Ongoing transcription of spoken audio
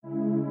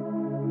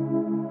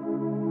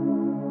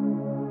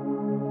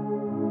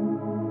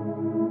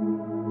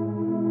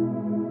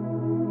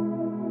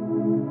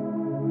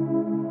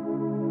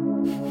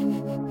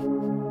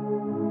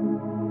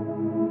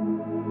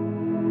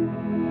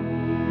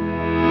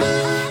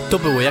To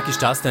było jakiś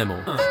czas temu.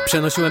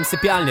 Przenosiłem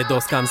sypialnię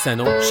do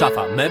skansenu.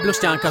 Szafa,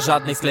 meblościanka,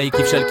 żadnej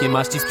sklejki, wszelkie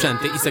maści,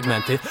 sprzęty i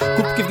segmenty.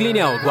 Kubki w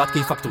glinie o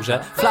gładkiej fakturze.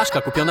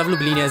 Flaszka kupiona w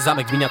Lublinie,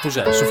 zamek w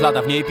miniaturze.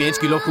 Szuflada, w niej 5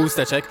 kilo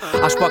chusteczek.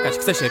 Aż płakać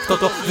chce się, kto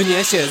to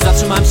wyniesie.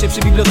 Zatrzymałem się przy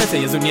bibliotece,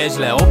 Jezu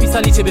nieźle.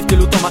 Opisali ciebie w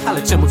tylu tomach,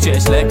 ale czemu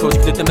cię źle? Kość,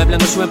 gdy te meble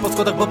nosiłem po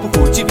schodach, bo po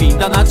chuj ci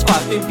winda na 4.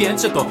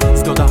 piętrze to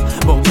zgoda.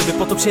 Bo gdyby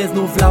potop się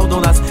znów wlał do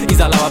nas i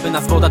zalałaby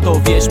nas woda, to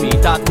wierz mi,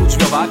 ta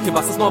dwudrzwiowa,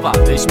 chyba sosnowa,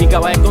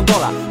 śmigała jak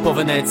gondola po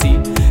Wenecji.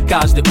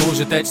 Każdy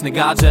użyteczny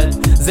gadżet,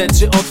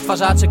 Z3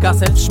 odtwarzacze,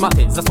 kaset,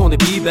 szmaty, zasłony,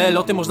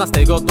 bibeloty, można z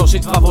tego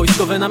doszyć 2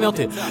 wojskowe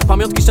namioty.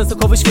 Pamiątki z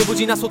Częstochowy,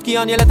 Świebodzin, na słodki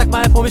aniele, tak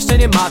małe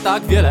pomieszczenie ma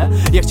tak wiele.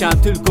 Ja chciałem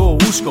tylko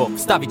łóżko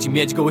wstawić i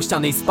mieć gołe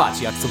ściany i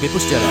spać, jak sobie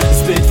pościelę.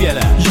 Zbyt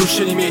wiele, już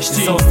się nie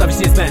mieści, zostawić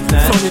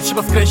niezbędne, co nie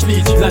trzeba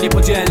skreślić dla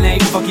niepodzielnej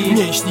uwagi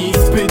mięśni.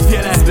 Zbyt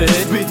wiele,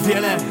 zbyt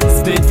wiele,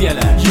 zbyt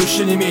wiele, już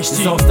się nie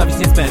mieści, zostawić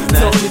niezbędne,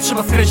 co nie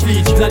trzeba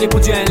skreślić dla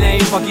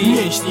niepodzielnej uwagi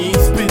mięśni.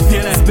 Zbyt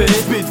wiele,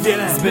 zbyt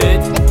wiele,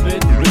 zbyt wiele.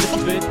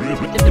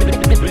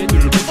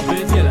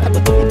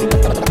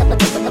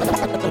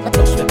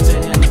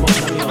 Doświadczenia nie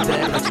można mi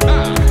odebrać.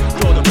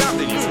 To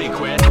naprawdę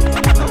niezwykłe.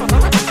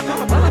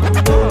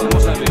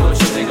 Można było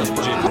się tego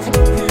spodziewać.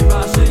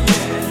 Chyba, że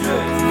jest,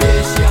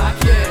 wiesz jak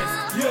jest.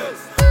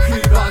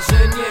 Chyba, że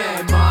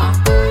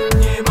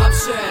nie ma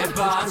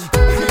przebacz.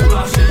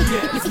 Chyba, że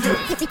jest,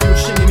 już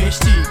się nie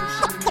mieści.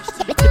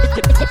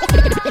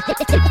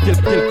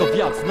 Tylko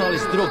wiatr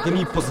znaleźć drogę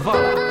mi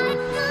pozwala.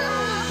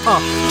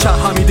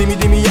 Czachami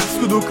dymi jak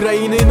wschód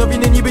Ukrainy.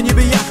 Nowiny niby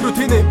jak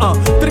rutyny.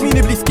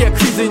 Terminy bliskie jak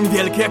Chizyn,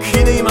 wielkie jak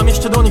Chiny. I mam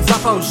jeszcze do nich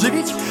zapał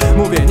żywić?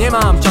 Mówię, nie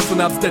mam czasu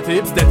na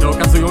bzdety. Bzdety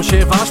okazują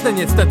się ważne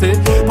niestety.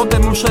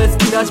 Potem muszę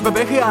spinać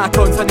bebechy, a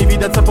końca nie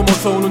widać za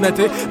pomocą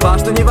lunety.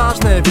 Ważne,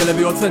 nieważne, wiele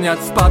by oceniać.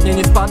 Spadnie,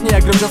 nie spadnie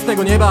jak grom z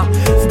jasnego nieba.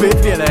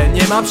 Zbyt wiele,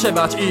 nie ma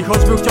przebacz. I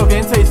choćbym chciał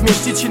więcej,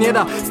 zmieścić się nie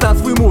da. Stan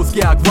swój mózg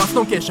jak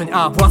własną kieszeń.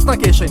 A własna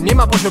kieszeń nie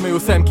ma poziomej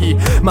 8.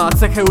 Ma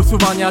cechę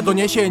usuwania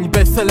doniesień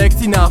bez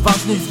selekcji na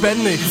ważnych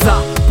zbędnych.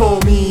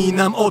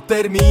 Zapominam o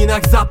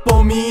terminach,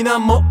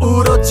 zapominam o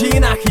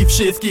urodzinach i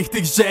wszystkich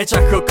tych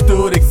rzeczach, o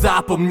których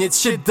zapomnieć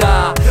się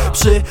da.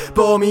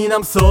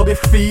 Przypominam sobie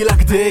w chwilach,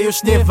 gdy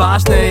już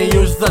nieważne,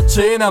 już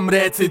zaczynam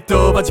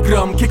recytować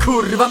gromkie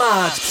kurwa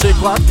mać.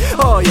 Przykład,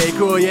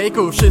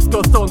 ojejku,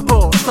 wszystko stąd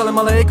po salam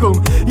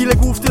alejkum. Ile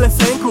głów, tyle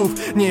sęków,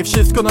 nie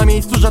wszystko na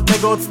miejscu,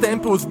 żadnego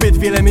odstępu. Zbyt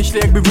wiele myśli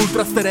jakby w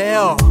ultra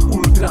stereo.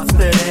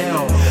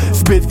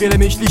 Zbyt wiele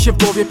myśli się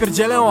w głowie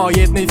pierdzielę, o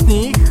jednej z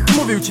nich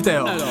mówił ci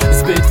Teo.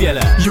 Zbyt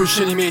wiele, już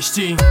się nie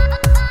mieści.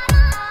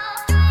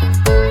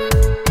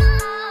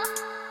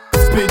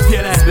 Zbyt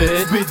wiele,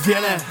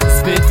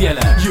 zbyt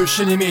wiele, już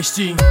się nie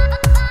mieści.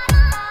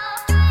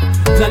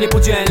 Dla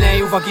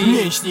niepodzielnej uwagi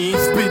mięśni.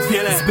 Zbyt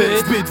wiele,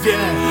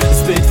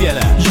 zbyt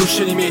wiele, już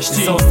się nie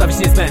mieści. zostawić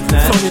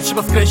niezbędne, co nie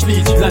trzeba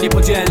skreślić dla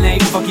niepodzielnej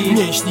uwagi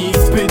mięśni.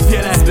 Zbyt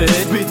wiele,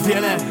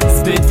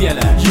 zbyt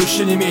wiele, już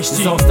się nie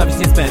mieści. zostawić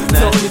niezbędne,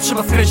 co nie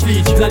trzeba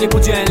skreślić dla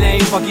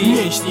niepodzielnej uwagi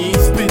mięśni.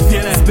 Zbyt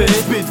wiele,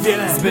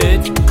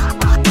 zbyt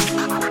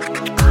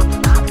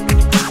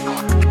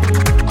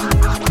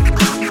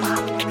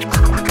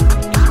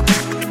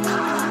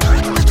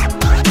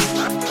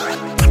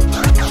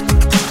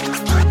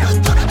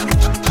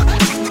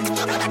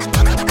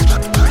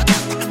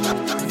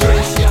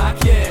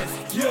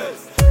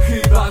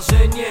Chyba,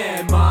 że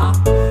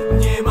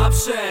nie ma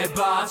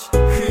przebacz.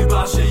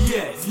 Chyba, że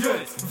jest,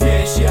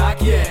 wiesz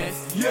jak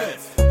jest.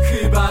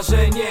 Chyba,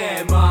 że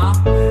nie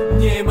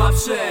ma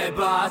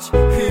przebacz.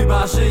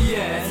 Chyba, że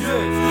jest.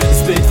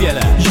 Zbyt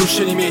wiele, już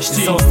się nie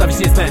mieści. zostawić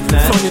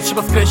niezbędne, co nie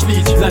trzeba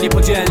skreślić dla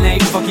niepodzielnej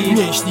uwagi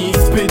mięśni.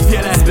 Zbyt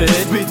wiele,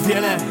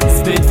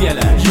 zbyt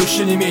wiele, już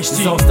się nie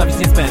mieści. zostawić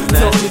niezbędne,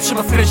 co nie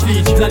trzeba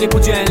skreślić dla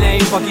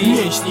niepodzielnej uwagi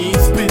mięśni.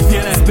 Zbyt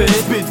wiele,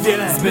 zbyt